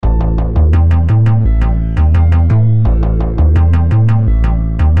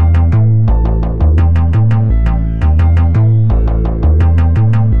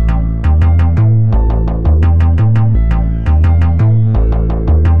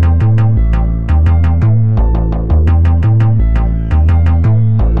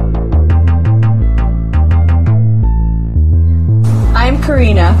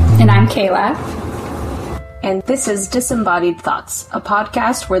Kayla. And this is Disembodied Thoughts, a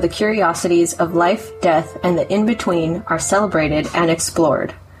podcast where the curiosities of life, death, and the in-between are celebrated and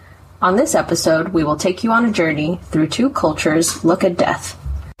explored. On this episode, we will take you on a journey through two cultures look at death.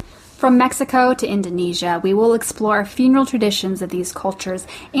 From Mexico to Indonesia, we will explore funeral traditions of these cultures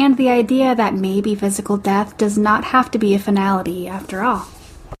and the idea that maybe physical death does not have to be a finality after all.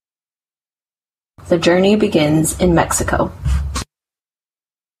 The journey begins in Mexico.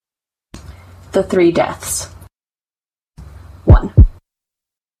 The three deaths. 1.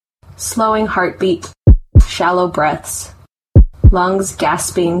 Slowing heartbeat, shallow breaths, lungs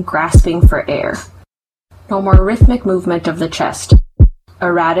gasping, grasping for air. No more rhythmic movement of the chest.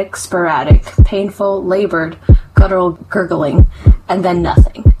 Erratic, sporadic, painful, labored, guttural gurgling, and then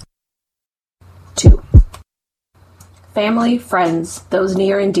nothing. 2. Family, friends, those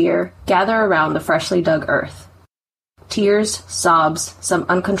near and dear, gather around the freshly dug earth. Tears, sobs, some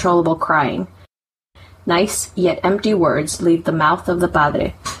uncontrollable crying. Nice, yet empty words leave the mouth of the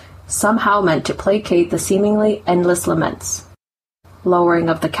padre, somehow meant to placate the seemingly endless laments. Lowering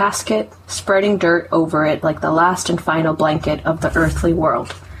of the casket, spreading dirt over it like the last and final blanket of the earthly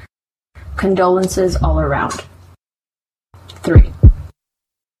world. Condolences all around. 3.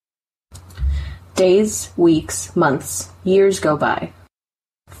 Days, weeks, months, years go by.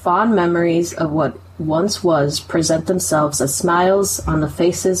 Fond memories of what once was present themselves as smiles on the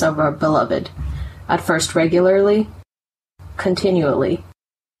faces of our beloved, at first regularly, continually,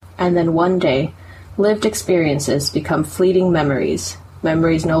 and then one day, lived experiences become fleeting memories,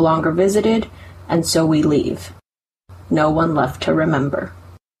 memories no longer visited, and so we leave. No one left to remember.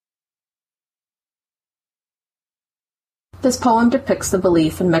 This poem depicts the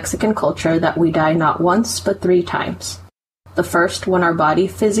belief in Mexican culture that we die not once but 3 times. The first, when our body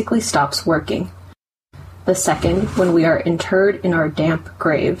physically stops working. The second, when we are interred in our damp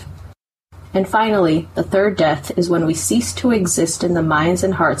grave. And finally, the third death is when we cease to exist in the minds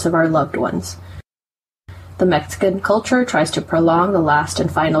and hearts of our loved ones. The Mexican culture tries to prolong the last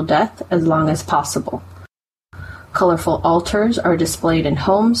and final death as long as possible. Colorful altars are displayed in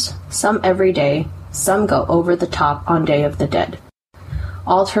homes, some every day, some go over the top on Day of the Dead.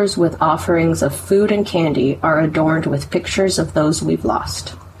 Altars with offerings of food and candy are adorned with pictures of those we've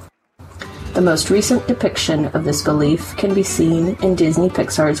lost. The most recent depiction of this belief can be seen in Disney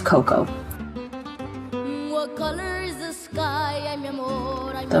Pixar's Coco.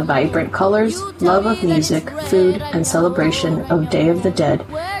 The vibrant colors, love of music, food, and celebration of Day of the Dead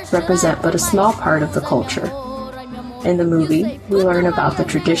represent but a small part of the culture. In the movie, we learn about the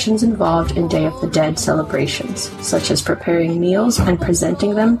traditions involved in Day of the Dead celebrations, such as preparing meals and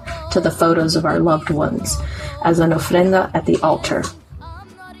presenting them to the photos of our loved ones as an ofrenda at the altar.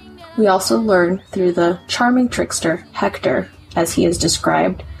 We also learn through the charming trickster, Hector, as he is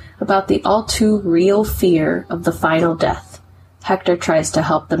described, about the all-too real fear of the final death. Hector tries to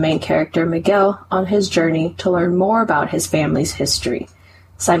help the main character Miguel on his journey to learn more about his family's history.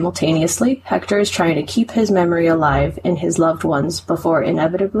 Simultaneously, Hector is trying to keep his memory alive in his loved ones before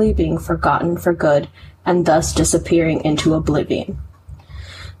inevitably being forgotten for good and thus disappearing into oblivion.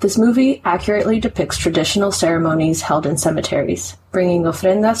 This movie accurately depicts traditional ceremonies held in cemeteries, bringing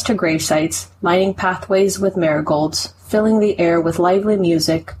ofrendas to gravesites, lining pathways with marigolds, filling the air with lively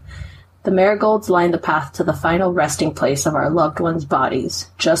music. The marigolds line the path to the final resting place of our loved ones' bodies,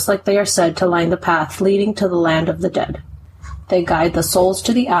 just like they are said to line the path leading to the land of the dead. They guide the souls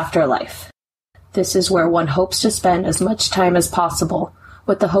to the afterlife. This is where one hopes to spend as much time as possible,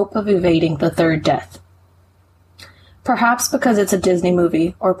 with the hope of evading the third death. Perhaps because it's a Disney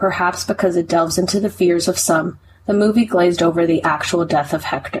movie, or perhaps because it delves into the fears of some, the movie glazed over the actual death of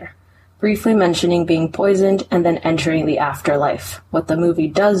Hector, briefly mentioning being poisoned and then entering the afterlife. What the movie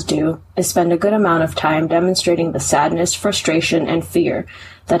does do is spend a good amount of time demonstrating the sadness, frustration, and fear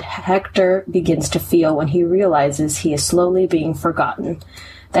that Hector begins to feel when he realizes he is slowly being forgotten,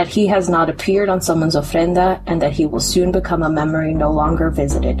 that he has not appeared on someone's ofrenda, and that he will soon become a memory no longer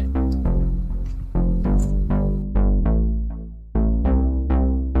visited.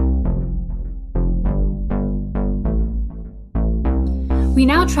 We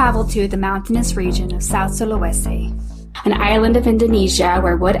now travel to the mountainous region of South Sulawesi, an island of Indonesia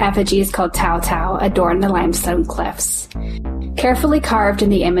where wood effigies called tau-tau adorn the limestone cliffs. Carefully carved in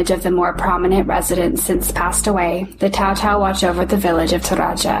the image of the more prominent resident since passed away, the tau-tau watch over the village of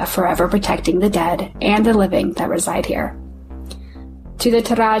Toraja, forever protecting the dead and the living that reside here. To the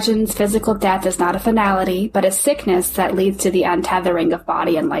Torajans, physical death is not a finality, but a sickness that leads to the untethering of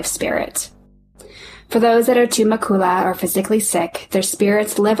body and life spirit. For those that are too makula or physically sick, their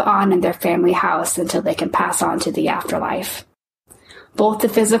spirits live on in their family house until they can pass on to the afterlife. Both the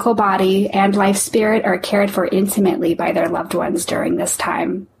physical body and life spirit are cared for intimately by their loved ones during this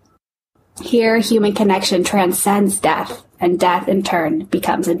time. Here, human connection transcends death, and death, in turn,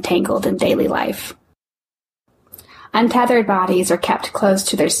 becomes entangled in daily life. Untethered bodies are kept close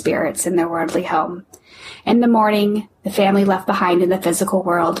to their spirits in their worldly home. In the morning, the family left behind in the physical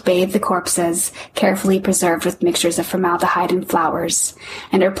world bathe the corpses, carefully preserved with mixtures of formaldehyde and flowers,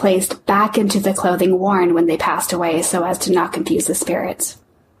 and are placed back into the clothing worn when they passed away so as to not confuse the spirits.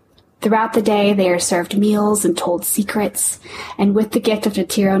 Throughout the day, they are served meals and told secrets, and with the gift of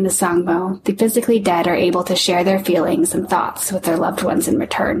Natiro Nasangmo, the physically dead are able to share their feelings and thoughts with their loved ones in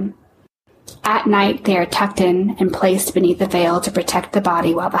return. At night, they are tucked in and placed beneath the veil to protect the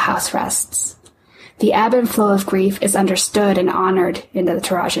body while the house rests. The ebb and flow of grief is understood and honored in the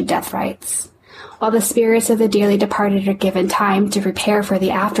Tarajan death rites. While the spirits of the dearly departed are given time to prepare for the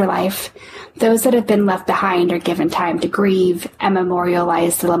afterlife, those that have been left behind are given time to grieve and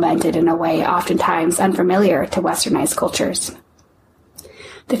memorialize the lamented in a way oftentimes unfamiliar to westernized cultures.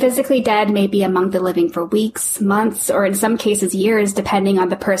 The physically dead may be among the living for weeks, months, or in some cases years, depending on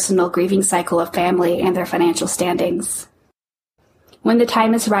the personal grieving cycle of family and their financial standings. When the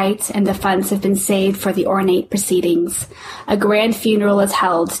time is right and the funds have been saved for the ornate proceedings, a grand funeral is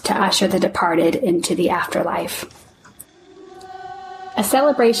held to usher the departed into the afterlife. A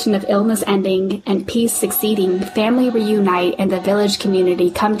celebration of illness ending and peace succeeding, family reunite and the village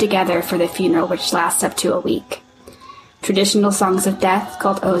community come together for the funeral, which lasts up to a week. Traditional songs of death,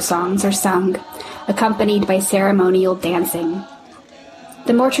 called O-songs, are sung, accompanied by ceremonial dancing.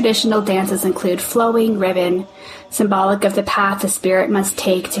 The more traditional dances include flowing ribbon, symbolic of the path the spirit must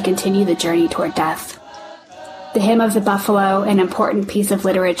take to continue the journey toward death. The Hymn of the Buffalo, an important piece of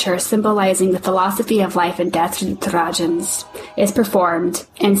literature symbolizing the philosophy of life and death through the Tarajans, is performed,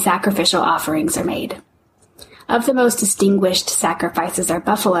 and sacrificial offerings are made. Of the most distinguished sacrifices are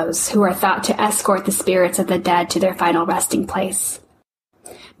buffaloes, who are thought to escort the spirits of the dead to their final resting place.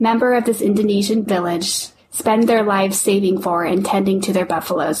 Members of this Indonesian village spend their lives saving for and tending to their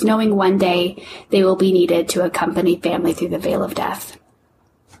buffaloes, knowing one day they will be needed to accompany family through the veil of death.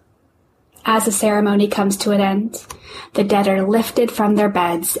 As the ceremony comes to an end, the dead are lifted from their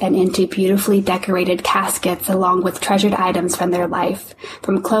beds and into beautifully decorated caskets along with treasured items from their life,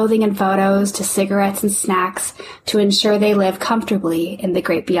 from clothing and photos to cigarettes and snacks, to ensure they live comfortably in the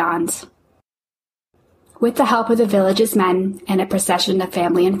great beyond. With the help of the village's men and a procession of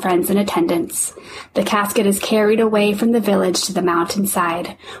family and friends in attendance, the casket is carried away from the village to the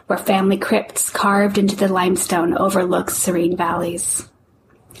mountainside, where family crypts carved into the limestone overlook serene valleys.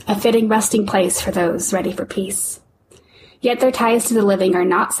 A fitting resting place for those ready for peace. Yet their ties to the living are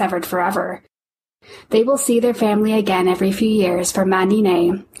not severed forever. They will see their family again every few years for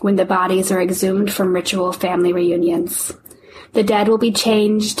Manine, when the bodies are exhumed from ritual family reunions. The dead will be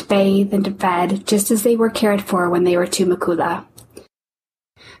changed, bathed, and fed just as they were cared for when they were Tumakula.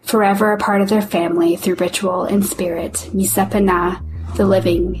 Forever a part of their family through ritual and spirit, Misapana, the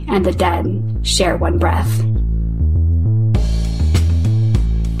living and the dead, share one breath.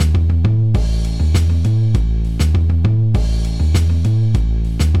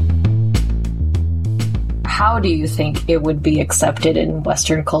 How do you think it would be accepted in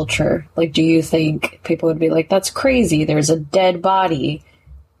Western culture? Like, do you think people would be like, that's crazy, there's a dead body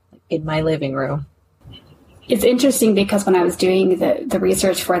in my living room? It's interesting because when I was doing the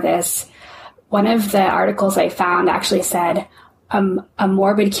research for this, one of the articles I found actually said a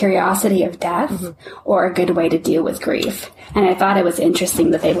morbid curiosity of death or a good way to deal with grief. And I thought it was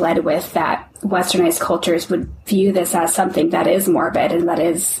interesting that they led with that Westernized cultures would view this as something that is morbid and that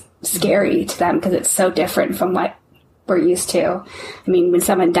is scary to them because it's so different from what we're used to. I mean, when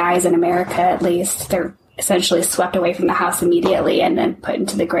someone dies in America, at least, they're essentially swept away from the house immediately and then put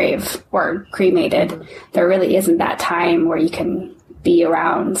into the grave or cremated. There really isn't that time where you can be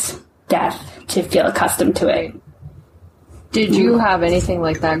around death to feel accustomed to it. Did you have anything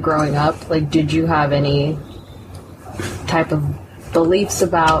like that growing up? Like, did you have any type of beliefs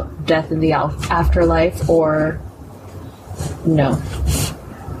about death in the afterlife, or no?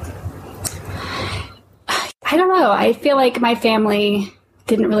 I don't know. I feel like my family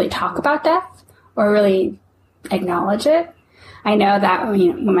didn't really talk about death or really acknowledge it. I know that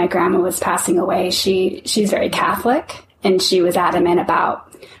when my grandma was passing away, she's very Catholic, and she was adamant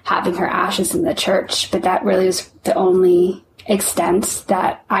about having her ashes in the church, but that really was the only extent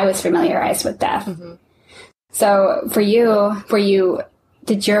that I was familiarized with death. So for you,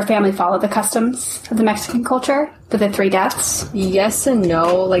 did your family follow the customs of the Mexican culture for the 3 deaths? Yes and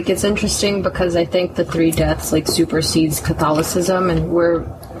no. Like, it's interesting because I think the 3 deaths like supersedes Catholicism, and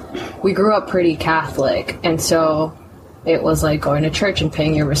we grew up pretty Catholic, and so it was like going to church and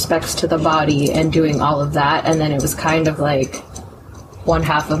paying your respects to the body and doing all of that. And then it was kind of like one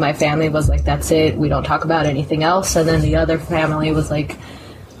half of my family was like, that's it, we don't talk about anything else. And then the other family was like,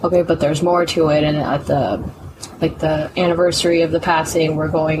 okay, but there's more to it. And at the anniversary of the passing, we're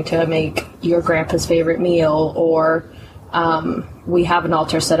going to make your grandpa's favorite meal, or we have an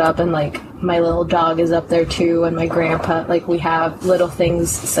altar set up and like my little dog is up there too, and my grandpa, like we have little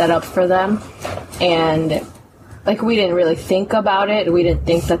things set up for them. And like we didn't really think about it. We didn't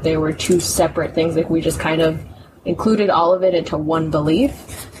think that they were two separate things. Like we just kind of included all of it into one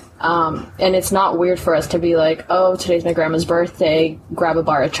belief. And it's not weird for us to be like, oh, today's my grandma's birthday, grab a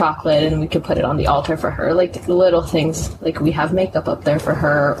bar of chocolate and we could put it on the altar for her. Like little things, like we have makeup up there for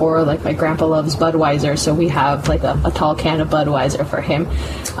her, or like my grandpa loves Budweiser, so we have like a tall can of Budweiser for him.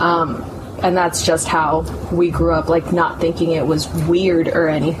 And that's just how we grew up, like not thinking it was weird or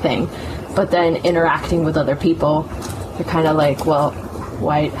anything. But then interacting with other people, you're kind of like, well,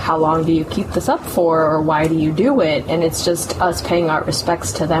 why, how long do you keep this up for, or why do you do it? And it's just us paying our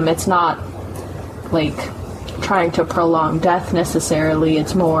respects to them. It's not like trying to prolong death necessarily.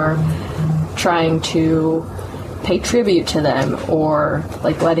 It's more trying to pay tribute to them, or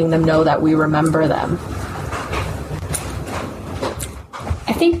like letting them know that we remember them.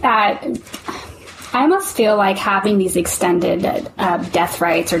 I think that I almost feel like having these extended death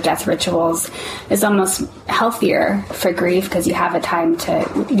rites or death rituals is almost healthier for grief, because you have a time to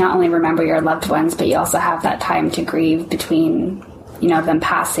not only remember your loved ones, but you also have that time to grieve between, you know, them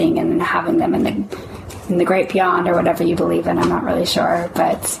passing and then having them in the great beyond, or whatever you believe in. I'm not really sure,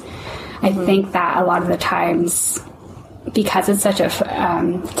 but I think that a lot of the times, because it's such a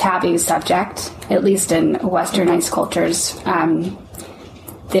taboo subject, at least in westernized cultures,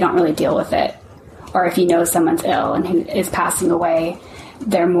 they don't really deal with it. Or if you know someone's ill and who is passing away,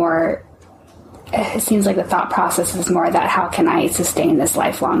 they're more, it seems like the thought process is more that how can I sustain this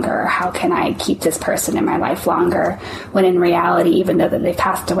life longer? Or how can I keep this person in my life longer? When in reality, even though that they've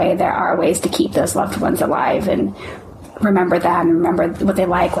passed away, there are ways to keep those loved ones alive and remember them, remember what they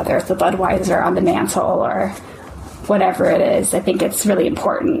like, whether it's the Budweiser on the mantle or whatever it is. I think it's really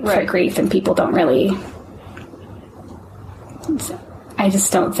important for grief, and people don't really... I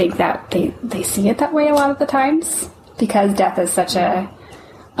just don't think that they see it that way a lot of the times, because death is such a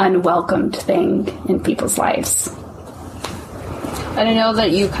unwelcomed thing in people's lives. And I know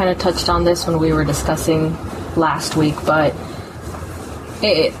that you kind of touched on this when we were discussing last week, but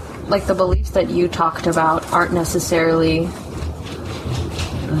like the beliefs that you talked about aren't necessarily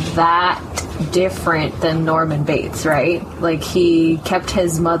that different than Norman Bates, right? Like he kept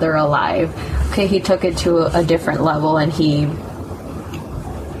his mother alive. Okay, he took it to a different level and he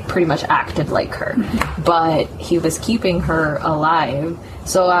pretty much acted like her, but he was keeping her alive.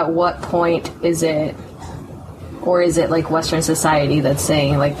 So at what point is it, or is it like Western society that's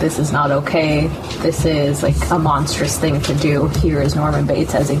saying like this is not okay, this is like a monstrous thing to do? Here is Norman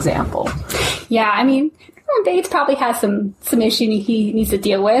Bates as example. Yeah, I mean, Norman Bates probably has some issue he needs to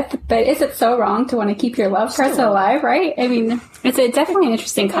deal with, but is it so wrong to want to keep your loved person alive, right? I mean, it's definitely an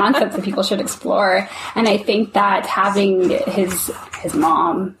interesting concept that people should explore, and I think that having his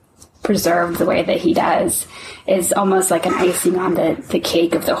mom preserved the way that he does is almost like an icing on the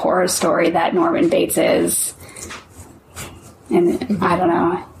cake of the horror story that Norman Bates is. And I don't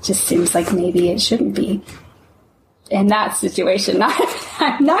know, it just seems like maybe it shouldn't be in that situation.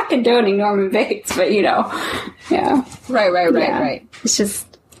 I'm not condoning Norman Bates, but you know, yeah. Right. It's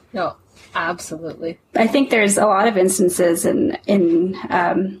just... No, absolutely. I think there's a lot of instances in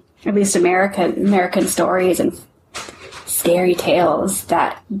at least American stories and scary tales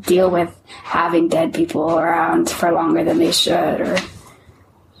that deal with having dead people around for longer than they should, or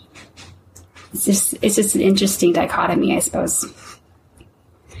it's just an interesting dichotomy, I suppose.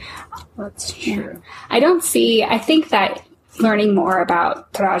 That's true. Yeah. I think that learning more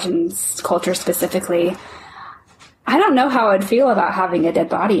about Trajan's culture specifically, I don't know how I'd feel about having a dead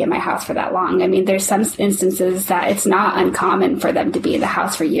body in my house for that long. I mean, there's some instances that it's not uncommon for them to be in the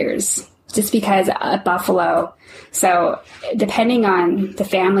house for years, just because a buffalo. So depending on the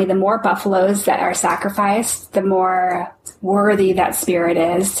family, the more buffaloes that are sacrificed, the more worthy that spirit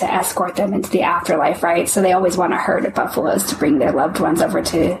is to escort them into the afterlife, right? So they always want a herd of buffaloes to bring their loved ones over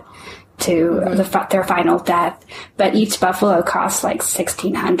to their final death. But each buffalo costs like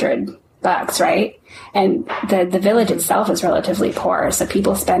 $1,600, right? And the village itself is relatively poor, so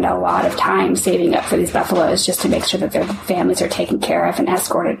people spend a lot of time saving up for these buffaloes just to make sure that their families are taken care of and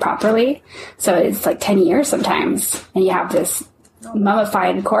escorted properly. So it's like 10 years sometimes, and you have this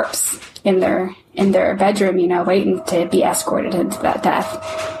mummified corpse in their bedroom, you know, waiting to be escorted into that death.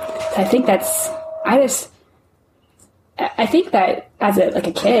 So I think I think that as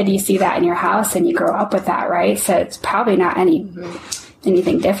a kid, you see that in your house and you grow up with that, right? So it's probably not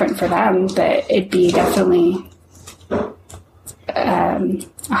anything different for them, but it'd be definitely a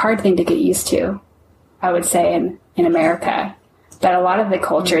hard thing to get used to, I would say, in America. But a lot of the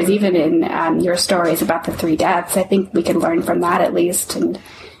cultures, even in your stories about the 3 deaths, I think we can learn from that at least. And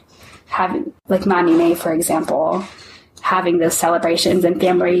having, like Manine, for example, having those celebrations and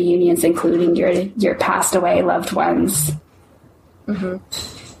family reunions, including your passed away loved ones.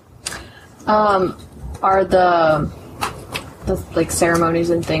 Are the like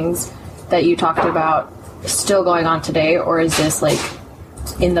ceremonies and things that you talked about still going on today, or is this like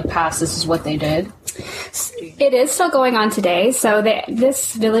in the past, this is what they did? It is still going on today. So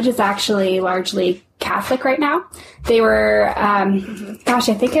this village is actually largely Catholic right now. They were, I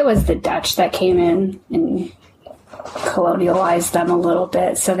think it was the Dutch that came in and colonialized them a little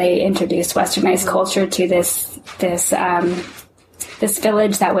bit. So they introduced Westernized culture to this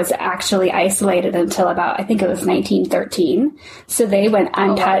village that was actually isolated until about, I think it was 1913. So they went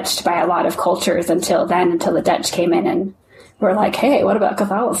untouched by a lot of cultures until the Dutch came in and were like, hey, what about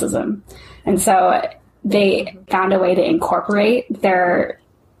Catholicism? And so they found a way to incorporate their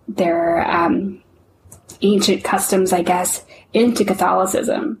ancient customs, I guess, into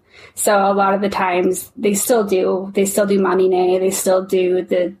Catholicism. So a lot of the times they still do Manine, they still do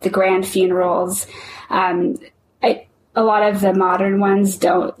the grand funerals. A lot of the modern ones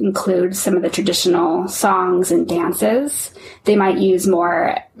don't include some of the traditional songs and dances. They might use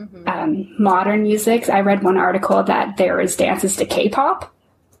more modern music. I read one article that there is dances to K-pop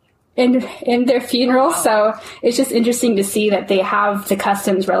in their funerals. Oh, wow. So it's just interesting to see that they have the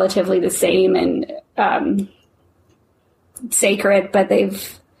customs relatively the same and sacred, but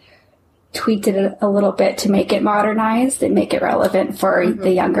they've tweaked it a little bit to make it modernized and make it relevant for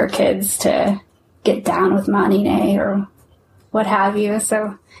the younger kids to get down with Manine or what have you.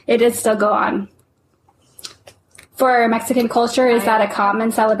 So it did still go on. For Mexican culture, is that a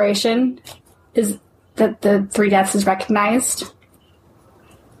common celebration? Is that the 3 deaths is recognized?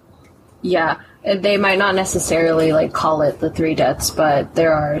 Yeah, they might not necessarily like call it the 3 deaths, but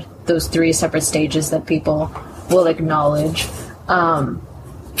there are those 3 separate stages that people will acknowledge.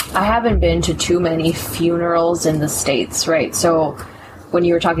 I haven't been to too many funerals in the States, right? So when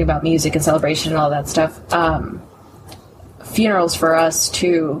you were talking about music and celebration and all that stuff, funerals for us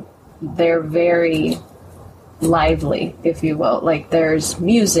too, they're very lively, if you will. Like there's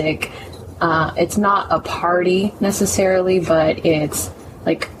music. It's not a party necessarily, but it's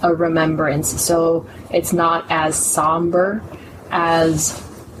like a remembrance. So it's not as somber as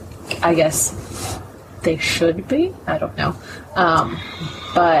I guess they should be. I don't know.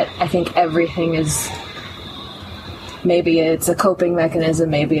 But I think everything is, maybe it's a coping mechanism,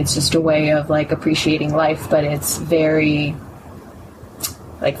 maybe it's just a way of like appreciating life, but it's very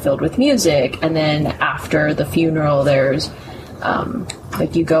like filled with music. And then after the funeral, there's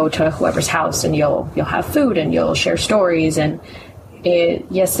like you go to whoever's house and you'll have food and you'll share stories, and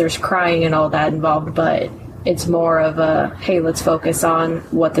yes, there's crying and all that involved, but it's more of a, hey, let's focus on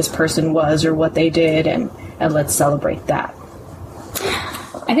what this person was or what they did, and let's celebrate that.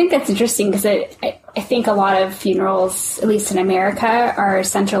 I think that's interesting because I think a lot of funerals, at least in America, are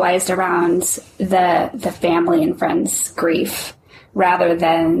centralized around the family and friends' grief rather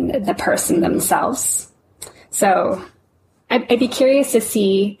than the person themselves. So I'd be curious to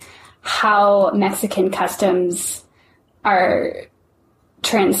see how Mexican customs are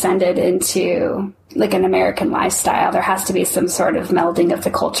transcended into like an American lifestyle. There has to be some sort of melding of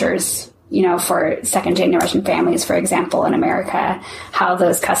the cultures, you know, for second generation families, for example, in America, how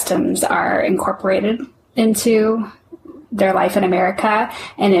those customs are incorporated into their life in America,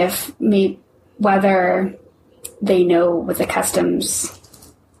 and whether they know what the customs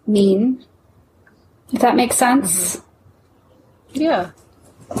mean, if that makes sense. Mm-hmm. Yeah,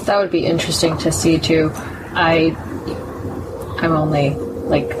 that would be interesting to see too. I'm only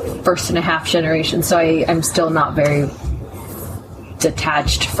like 1st and a half generation, so I'm still not very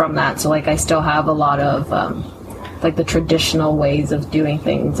detached from that. So like I still have a lot of like the traditional ways of doing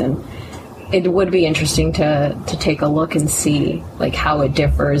things, and it would be interesting to take a look and see like how it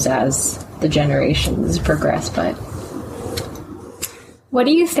differs as the generations progress. But what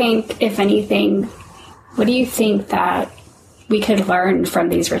do you think, if anything, what do you think that we could learn from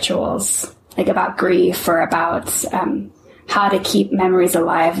these rituals, like about grief or about how to keep memories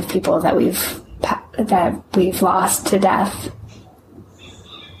alive of people that we've lost to death?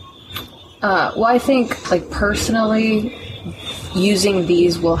 Well, I think like personally, using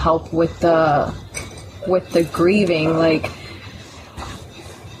these will help with the grieving. Like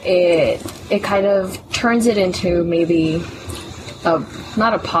it kind of turns it into maybe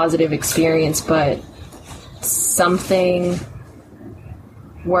not a positive experience, but something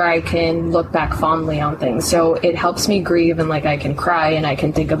where I can look back fondly on things. So it helps me grieve, and like I can cry and I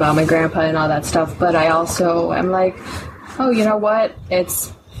can think about my grandpa and all that stuff. But I also am like, oh, you know what?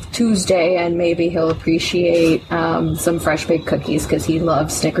 It's Tuesday, and maybe he'll appreciate some fresh baked cookies because he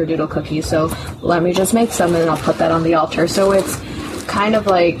loves snickerdoodle cookies. So let me just make some and I'll put that on the altar. So it's kind of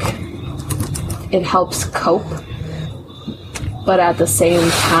like it helps cope, but at the same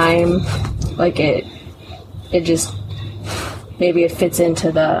time, like it just, maybe it fits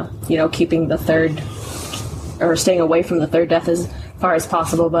into the, you know, keeping the third, or staying away from the third death as far as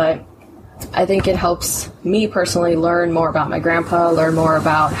possible. But I think it helps me personally learn more about my grandpa, learn more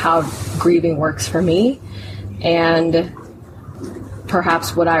about how grieving works for me, and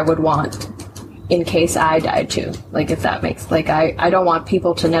perhaps what I would want in case I died too. Like, if that makes, like, I don't want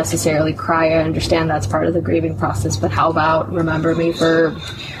people to necessarily cry. I understand that's part of the grieving process, but how about remember me for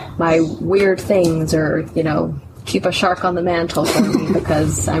my weird things, or, you know, keep a shark on the mantle for me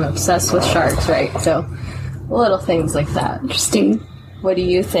because I'm obsessed with sharks, right? So little things like that. Interesting. What do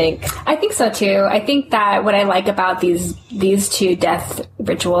you think? I think so too. I think that what I like about these two death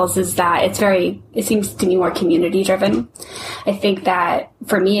rituals is that it seems to me more community driven. I think that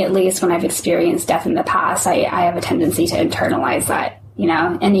for me, at least, when I've experienced death in the past, I have a tendency to internalize that, you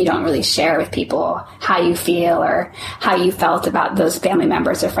know, and you don't really share with people how you feel or how you felt about those family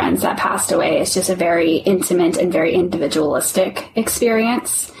members or friends that passed away. It's just a very intimate and very individualistic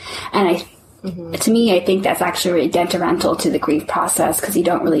experience. And to me, I think that's actually really detrimental to the grief process, because you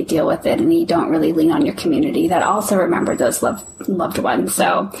don't really deal with it and you don't really lean on your community that also remember those loved ones.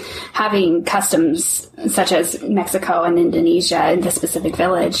 So having customs such as Mexico and Indonesia in the specific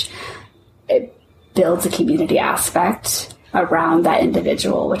village, it builds a community aspect around that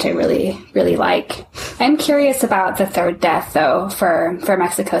individual, which I really, really like. I'm curious about the third death, though, for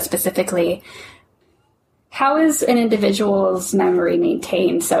Mexico specifically. How is an individual's memory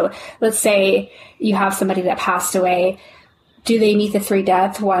maintained? So let's say you have somebody that passed away. Do they meet the three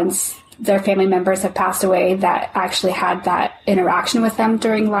death once their family members have passed away that actually had that interaction with them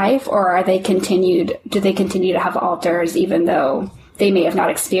during life? Or do they continue to have altars even though they may have not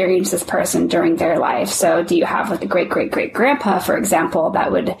experienced this person during their life? So do you have like a great-great-great-grandpa, for example, that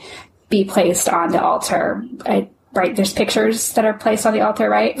would be placed on the altar? Right, there's pictures that are placed on the altar,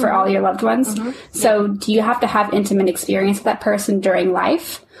 right, for all your loved ones. Mm-hmm. So do you have to have intimate experience with that person during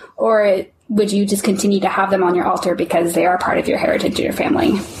life? Or would you just continue to have them on your altar because they are part of your heritage and your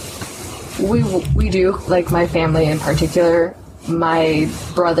family? We do, like my family in particular, my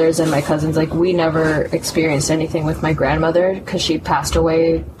brothers and my cousins, like we never experienced anything with my grandmother because she passed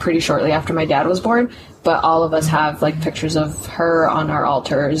away pretty shortly after my dad was born. But all of us have like pictures of her on our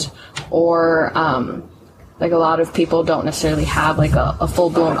altars, or like a lot of people don't necessarily have like a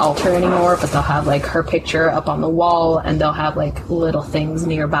full-blown altar anymore, but they'll have like her picture up on the wall and they'll have like little things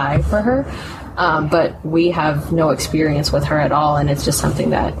nearby for her. But we have no experience with her at all, and it's just something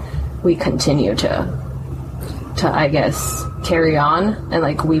that we continue to I guess, carry on. And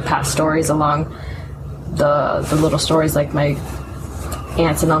like we pass stories along, the little stories, like my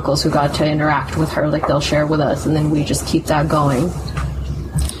aunts and uncles who got to interact with her, like they'll share with us, and then we just keep that going.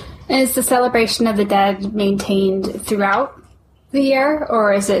 Is the celebration of the dead maintained throughout the year,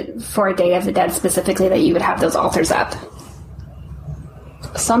 or is it for a Day of the Dead specifically that you would have those altars up?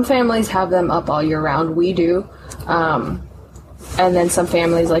 Some families have them up all year round. We do. And then some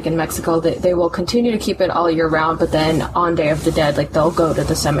families, like in Mexico, they will continue to keep it all year round, but then on Day of the Dead, like they'll go to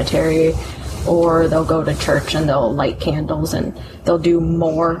the cemetery or they'll go to church and they'll light candles and they'll do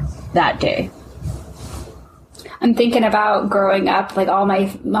more that day. I'm thinking about growing up, like all my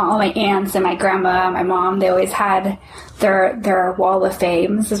aunts and my grandma, my mom, they always had their wall of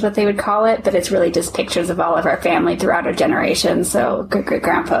fames is what they would call it, but it's really just pictures of all of our family throughout our generation. So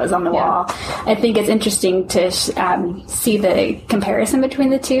great-great-grandpa is on the wall. I think it's interesting to see the comparison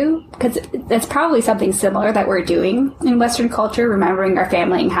between the two, because that's probably something similar that we're doing in Western culture, remembering our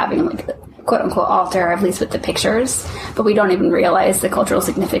family and having like a quote-unquote altar, at least with the pictures, but we don't even realize the cultural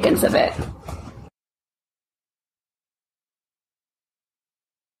significance of it.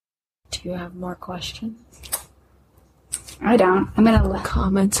 Do you have more questions? I don't. I'm going to...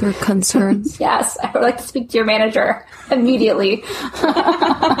 Comments or concerns? Yes, I would like to speak to your manager immediately.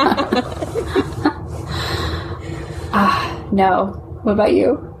 No. What about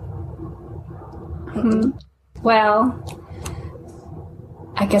you? Well,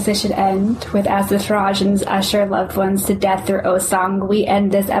 I guess I should end with, as the Tarajans usher loved ones to death through O Song, we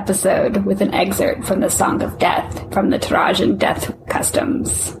end this episode with an excerpt from the Song of Death from the Tarajan death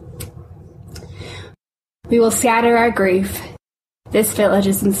customs. We will scatter our grief. This village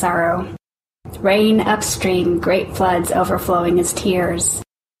is in sorrow. Rain upstream, great floods overflowing as tears.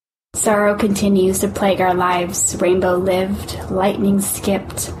 Sorrow continues to plague our lives. Rainbow lived, lightning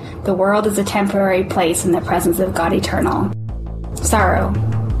skipped. The world is a temporary place in the presence of God eternal. Sorrow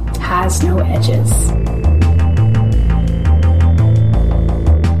has no edges.